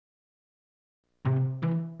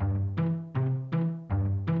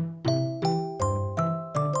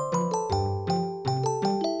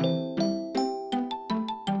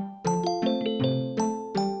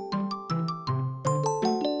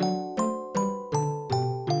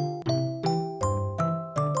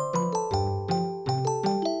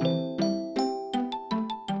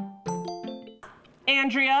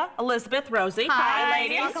Andrea, Elizabeth, Rosie. Hi,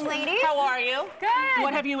 ladies. welcome, ladies. How are you? Good.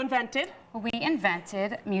 What have you invented? We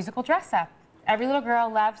invented musical dress up. Every little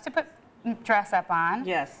girl loves to put dress up on.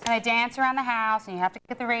 Yes. And they dance around the house, and you have to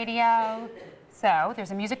get the radio. So there's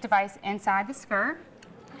a music device inside the skirt.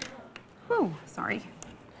 Whew, sorry.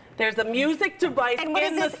 There's a music device And what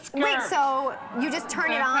in is the this? skirt. Wait, so you just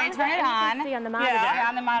turn it on? Turn it on. See on the monitor. Yeah.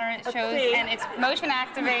 On the monitor it Let's shows, see. and it's motion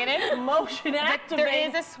activated. Motion There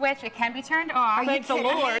activated. is a switch. It can be turned off. Are you Thank the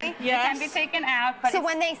kidding Lord. me? It Yes. can be taken out. But So it's,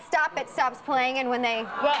 when they stop, it stops playing, and when they...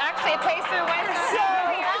 well, actually, it plays through when So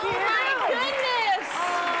cute. Goodness.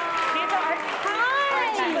 These are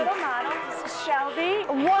our little models. This is Shelby.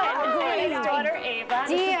 What a And great his daughter Ava.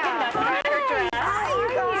 This is idea. the Nutcracker dress. Hi, you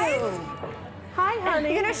guys. Hi,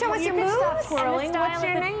 honey. You're gonna show us your You can stop moves? twirling. And the What's style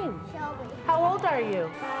your of the- name? How old are you?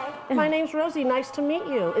 My name's Rosie. Nice to meet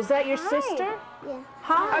you. Is that your sister? Yeah.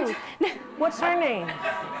 Hi. What's her name?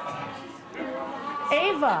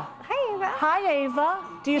 Ava. Hi, Ava. Hi, Ava.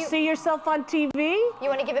 Do you see yourself on TV? You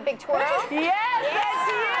want to give a big twirl? Yes, that's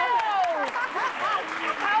you.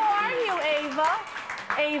 How are you, Ava?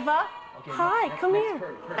 Ava. Hi, come here.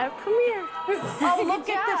 Come here. Oh, look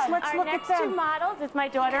at this. Let's Our look at next two them. models is my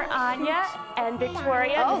daughter Anya and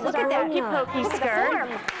Victoria. Oh, This look is at our that. hokey pokey Look at the skirt.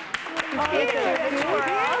 form.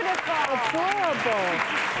 Adorable.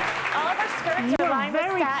 All of our skirts You are are lined with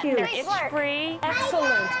very satin. cute. They're Nice work. itch-free.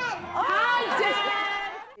 Excellent. Hi, Dad.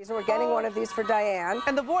 So we're getting one of these for Diane.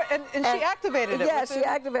 And the boy, and she activated it. Yeah, with she the-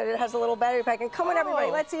 activated it. It has a little battery pack. And come on, everybody,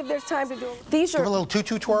 Oh. let's see if there's time to do it. These Give a are, little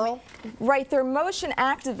tutu twirl. right, they're motion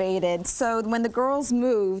activated. So when the girls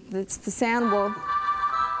move, the sound will,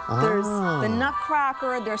 there's the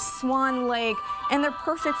Nutcracker, there's Swan Lake, and they're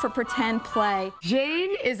perfect for pretend play.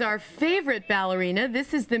 Jane is our favorite ballerina.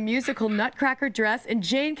 This is the musical Nutcracker dress. And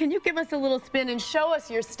Jane, can you give us a little spin and show us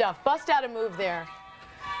your stuff? Bust out a move there.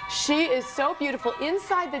 She is so beautiful.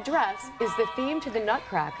 Inside the dress is the theme to the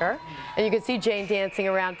Nutcracker. And you can see Jane dancing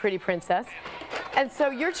around Pretty Princess. And so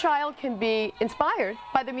your child can be inspired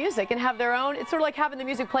by the music and have their own, it's sort of like having the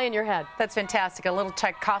music play in your head. That's fantastic. A little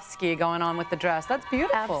Tchaikovsky going on with the dress. That's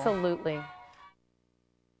beautiful. Absolutely.